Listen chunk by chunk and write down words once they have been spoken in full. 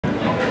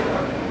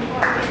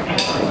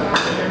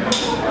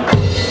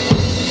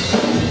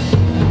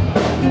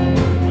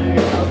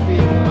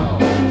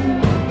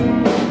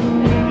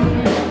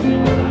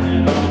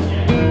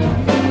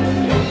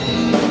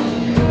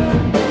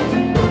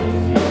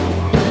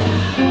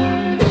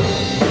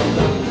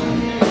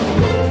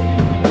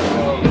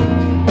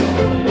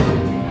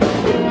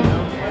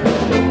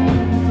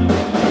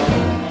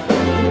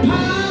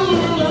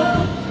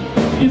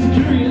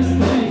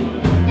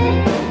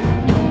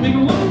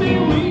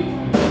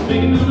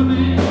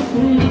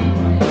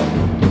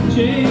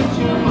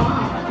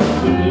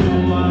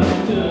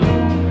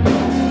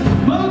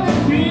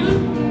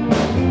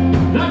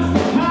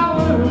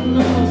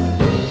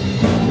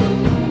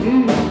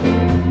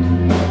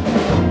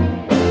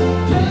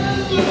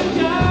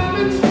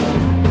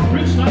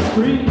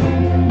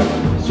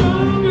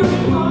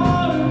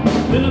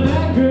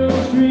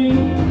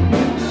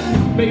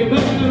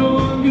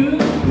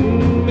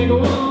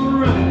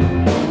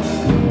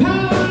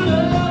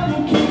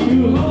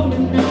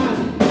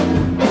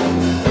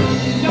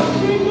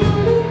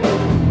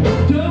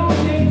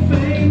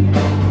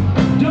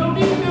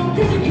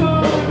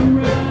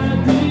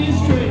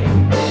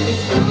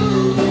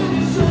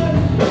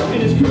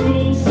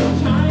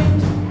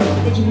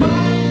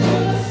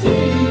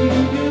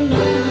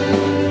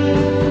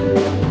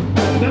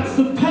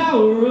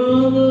power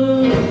of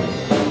love.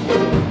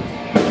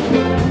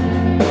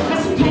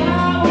 That's the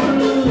power of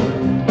love.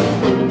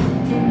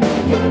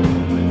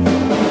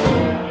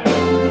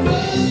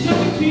 First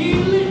time you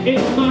feel it,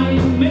 it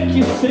might make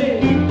you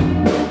sad.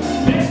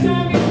 Next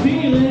time you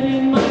feel it,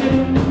 it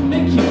might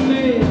make you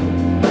mad.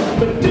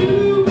 But do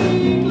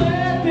be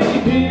glad,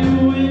 baby,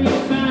 when you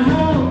find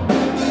out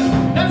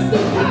that's the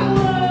power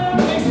that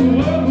makes the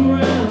world go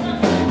round.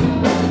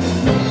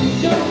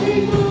 Don't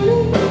need money,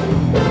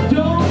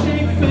 don't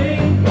take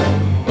fame,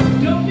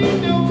 don't need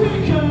no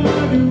credit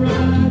card to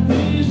ride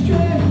this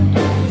train.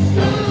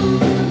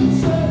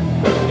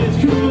 It's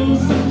cruel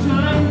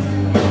sometimes,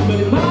 but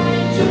it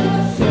might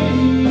just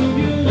save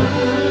your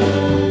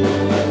life.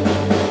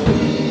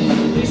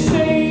 They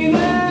say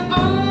that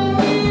all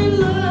in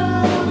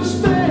love is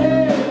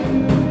fair,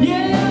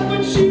 yeah,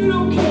 but you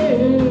don't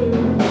care,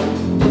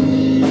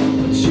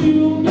 but you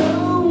don't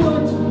know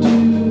what to do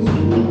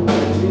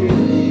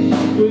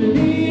when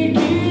it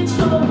gets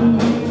hold of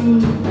you.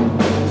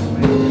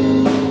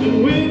 And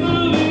with a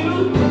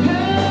little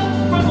help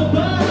from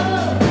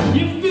above,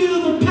 you feel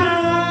the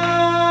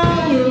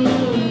power of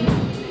love.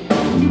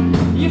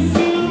 You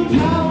feel the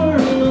power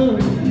of love.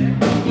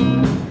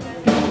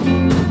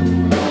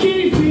 Can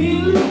you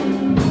feel it?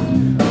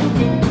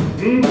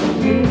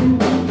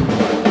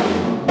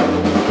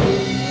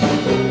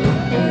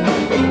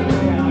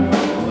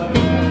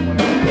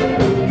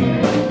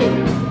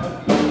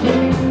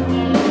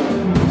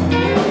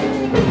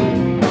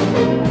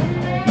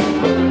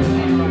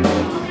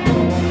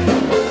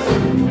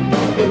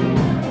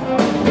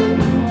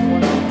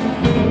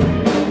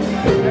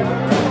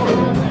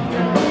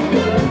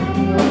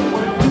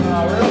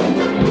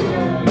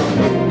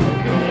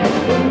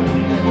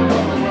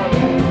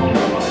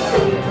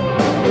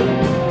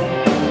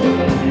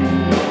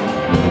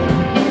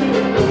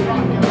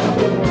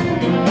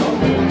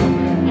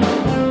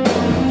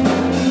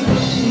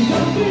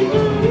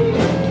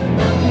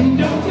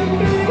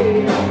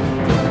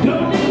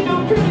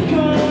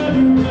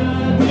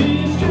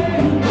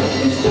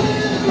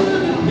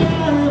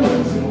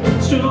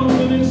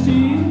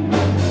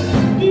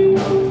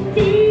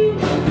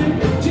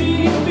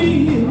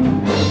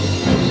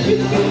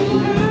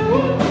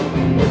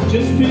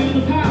 Just feel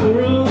the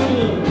power of love.